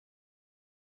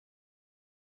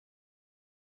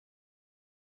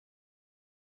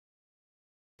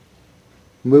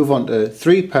Move on to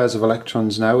 3 pairs of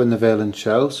electrons now in the valence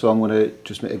shell. So I'm going to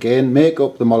just again make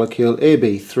up the molecule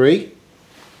AB3.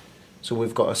 So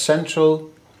we've got a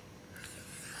central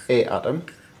A atom,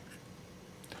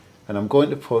 and I'm going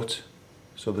to put,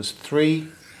 so there's 3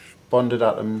 bonded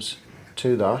atoms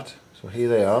to that, so here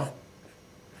they are.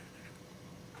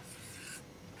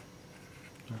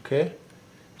 Okay,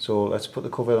 so let's put the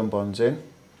covalent bonds in.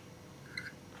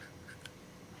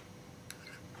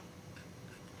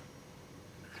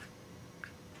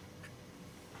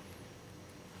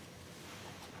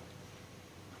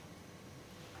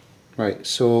 Right,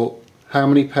 so how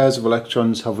many pairs of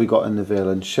electrons have we got in the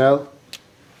valence shell?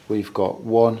 We've got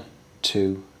 1,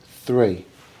 2, 3.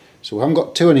 So we haven't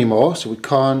got 2 anymore, so we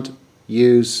can't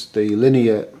use the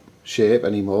linear shape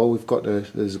anymore.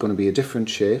 There's going to be a different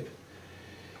shape.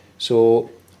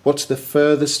 So what's the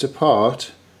furthest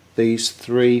apart these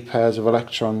 3 pairs of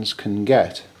electrons can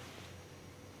get?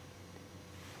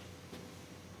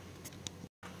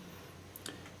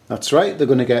 That's right, they're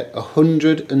going to get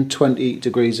 120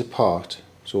 degrees apart.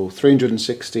 So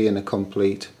 360 in a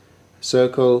complete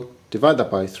circle, divide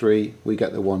that by 3, we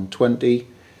get the 120,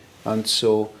 and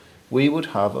so we would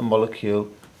have a molecule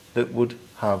that would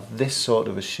have this sort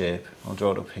of a shape. I'll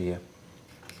draw it up here.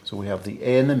 So we have the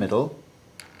A in the middle,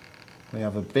 we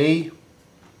have a B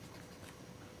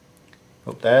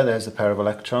up there, there's the pair of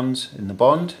electrons in the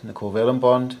bond, in the covalent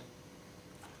bond.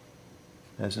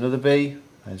 There's another B,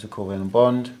 there's a covalent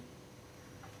bond.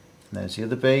 There's the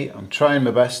other B. I'm trying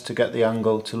my best to get the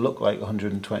angle to look like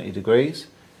 120 degrees.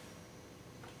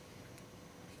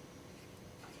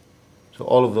 So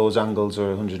all of those angles are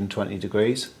 120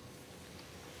 degrees.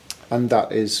 And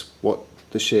that is what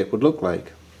the shape would look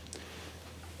like.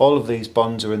 All of these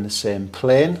bonds are in the same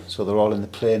plane, so they're all in the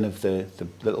plane of the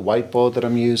little whiteboard that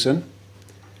I'm using.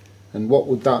 And what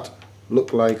would that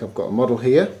look like? I've got a model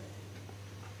here.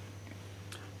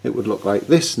 It would look like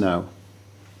this now.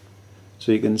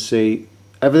 So you can see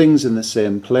everything's in the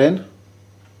same plane.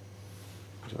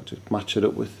 So I'll just match it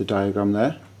up with the diagram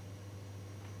there.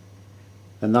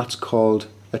 And that's called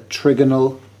a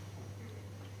trigonal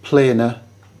planar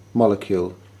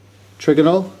molecule.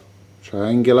 Trigonal,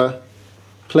 triangular,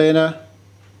 planar,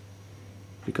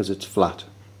 because it's flat.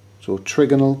 So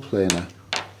trigonal planar.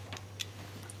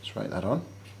 Let's write that on.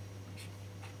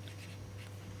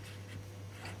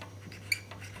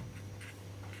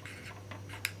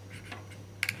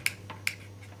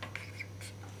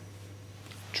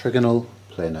 Trigonal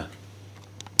planar.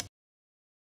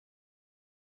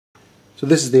 So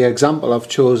this is the example I've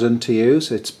chosen to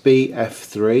use. It's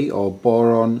BF3, or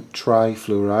boron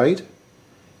trifluoride.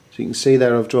 So you can see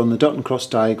there I've drawn the dot and cross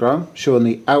diagram showing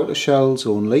the outer shells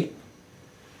only.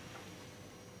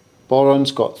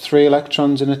 Boron's got 3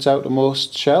 electrons in its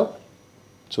outermost shell,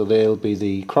 so they'll be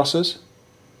the crosses.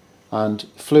 And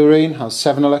fluorine has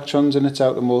 7 electrons in its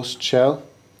outermost shell,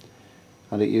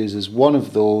 and it uses 1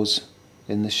 of those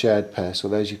in the shared pair. So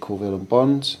there's your covalent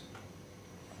bonds.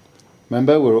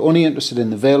 Remember, we're only interested in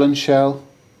the valence shell,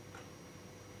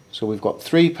 so we've got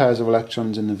 3 pairs of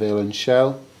electrons in the valence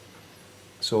shell,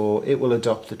 so it will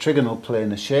adopt the trigonal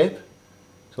planar shape.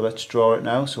 So let's draw it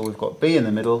now. So we've got B in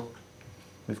the middle,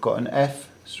 we've got an F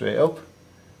straight up.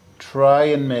 Try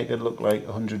and make it look like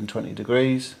 120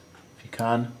 degrees if you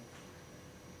can.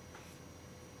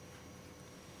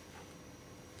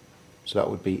 So that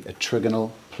would be a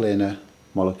trigonal planar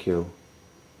molecule.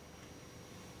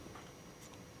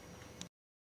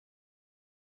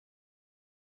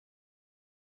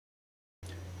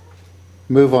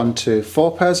 Move on to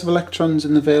 4 pairs of electrons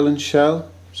in the valence shell.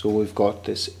 So we've got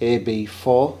this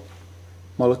AB4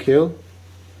 molecule.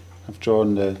 I've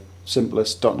drawn the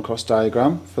simplest dot and cross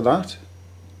diagram for that.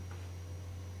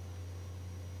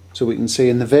 So we can see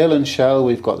in the valence shell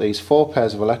we've got these 4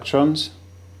 pairs of electrons,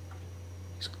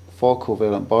 4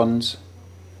 covalent bonds.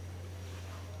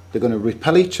 They're going to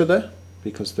repel each other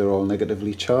because they're all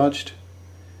negatively charged,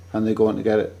 and they're going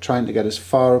to trying to get as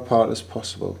far apart as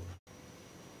possible.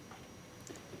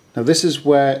 Now this is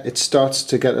where it starts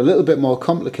to get a little bit more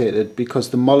complicated, because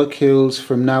the molecules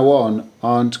from now on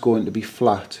aren't going to be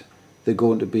flat. They're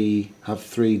going to have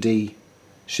 3D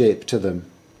shape to them.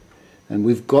 And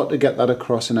we've got to get that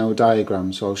across in our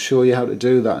diagram, so I'll show you how to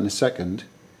do that in a second.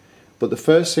 But the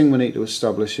first thing we need to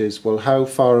establish is, well, how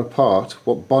far apart,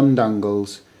 what bond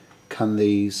angles can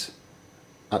these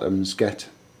atoms get?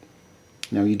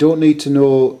 Now you don't need to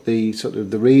know the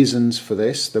reasons for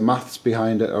this, the maths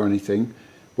behind it or anything,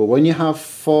 but when you have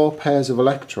 4 pairs of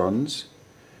electrons,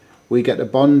 we get a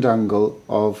bond angle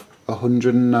of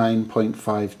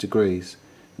 109.5 degrees.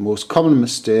 The most common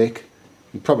mistake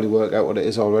you probably work out what it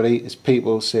is already. It's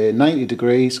people say 90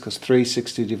 degrees because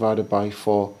 360 divided by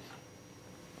 4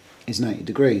 is 90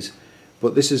 degrees.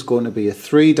 But this is going to be a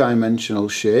three-dimensional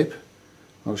shape.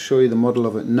 I'll show you the model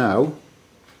of it now.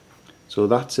 So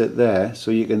that's it there.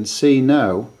 So you can see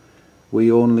now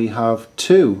we only have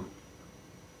two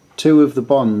of the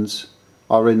bonds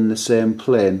are in the same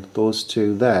plane, those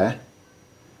two there.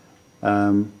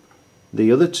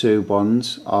 The other two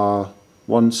bonds are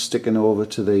one sticking over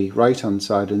to the right hand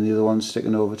side and the other one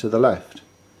sticking over to the left.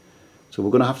 So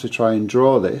we're going to have to try and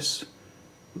draw this.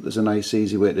 There's a nice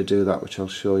easy way to do that which I'll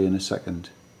show you in a second.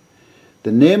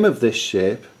 The name of this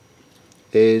shape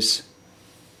is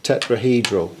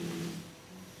tetrahedral.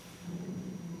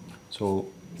 So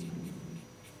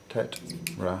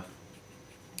tetrahedral.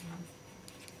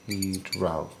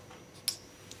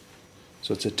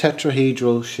 So it's a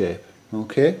tetrahedral shape.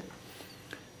 Okay.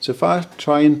 So if I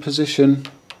try and position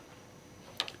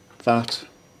that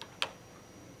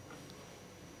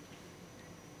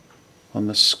on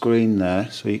the screen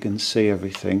there so you can see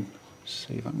everything.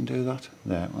 See if I can do that.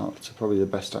 There, well, it's probably the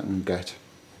best I can get.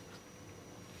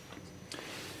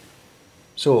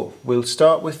 So we'll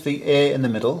start with the A in the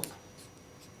middle.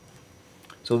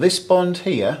 So this bond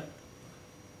here,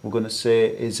 we're going to say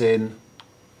is in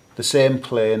the same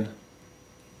plane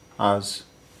as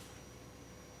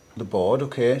the board.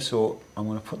 Okay, so I'm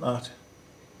going to put that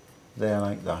there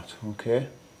like that. Okay.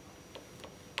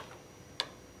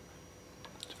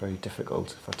 Very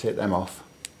difficult. If I take them off,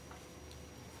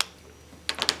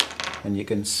 and you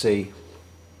can see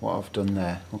what I've done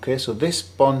there. Okay, so this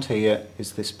bond here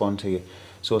is this bond here.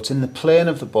 So it's in the plane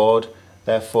of the board,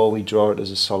 therefore we draw it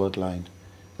as a solid line.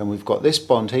 Then we've got this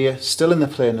bond here, still in the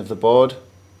plane of the board,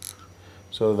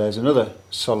 so there's another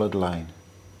solid line.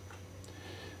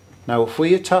 Now if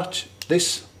we attach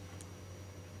this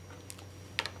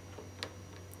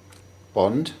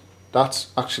bond,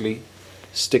 that's actually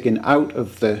sticking out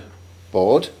of the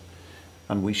board,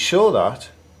 and we show that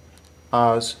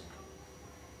as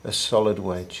a solid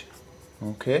wedge.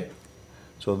 Okay,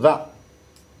 so that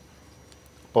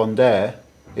bond there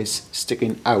is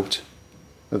sticking out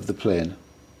of the plane.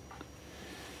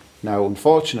 Now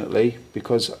unfortunately,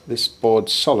 because this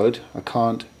board's solid, I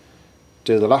can't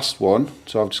do the last one,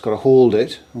 so I've just got to hold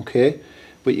it. Okay,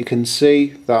 but you can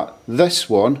see that this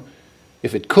one,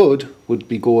 if it could, would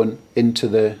be going into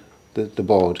the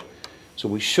board. So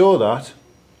we show that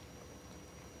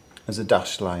as a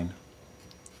dashed line.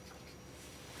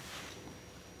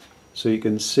 So you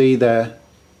can see there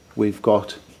we've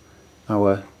got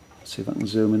our, let's see if I can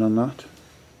zoom in on that.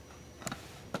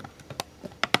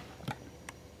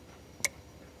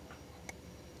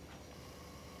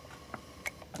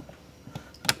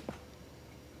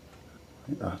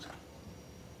 Like that.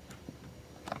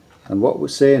 And what we're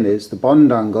saying is the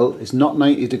bond angle is not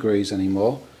 90 degrees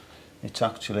anymore. It's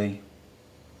actually,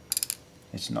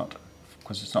 it's not,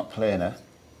 because it's not planar,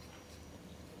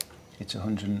 it's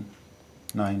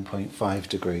 109.5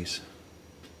 degrees.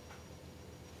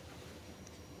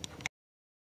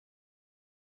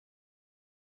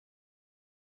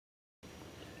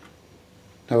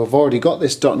 Now I've already got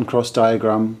this dot and cross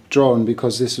diagram drawn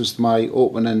because this was my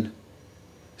opening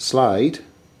slide,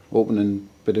 opening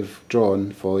bit of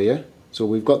drawing for you. So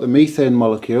we've got the methane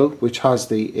molecule which has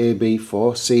the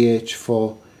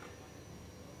AB4CH4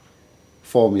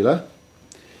 formula.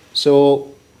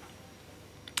 So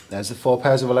there's the 4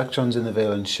 pairs of electrons in the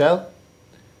valence shell.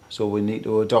 So we need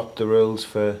to adopt the rules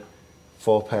for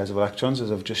 4 pairs of electrons as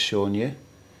I've just shown you.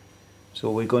 So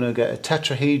we're going to get a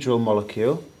tetrahedral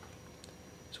molecule.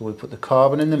 So we put the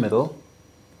carbon in the middle.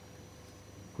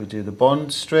 We do the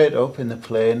bond straight up in the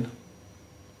plane,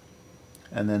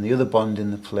 and then the other bond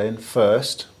in the plane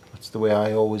first. That's the way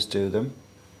I always do them.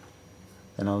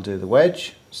 Then I'll do the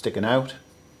wedge sticking out,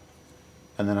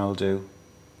 and then I'll do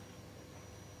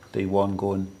the one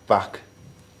going back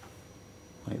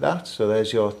like that. So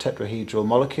there's your tetrahedral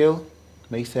molecule,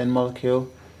 methane molecule,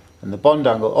 and the bond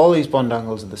angle, all these bond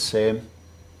angles are the same,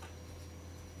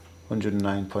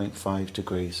 109.5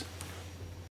 degrees.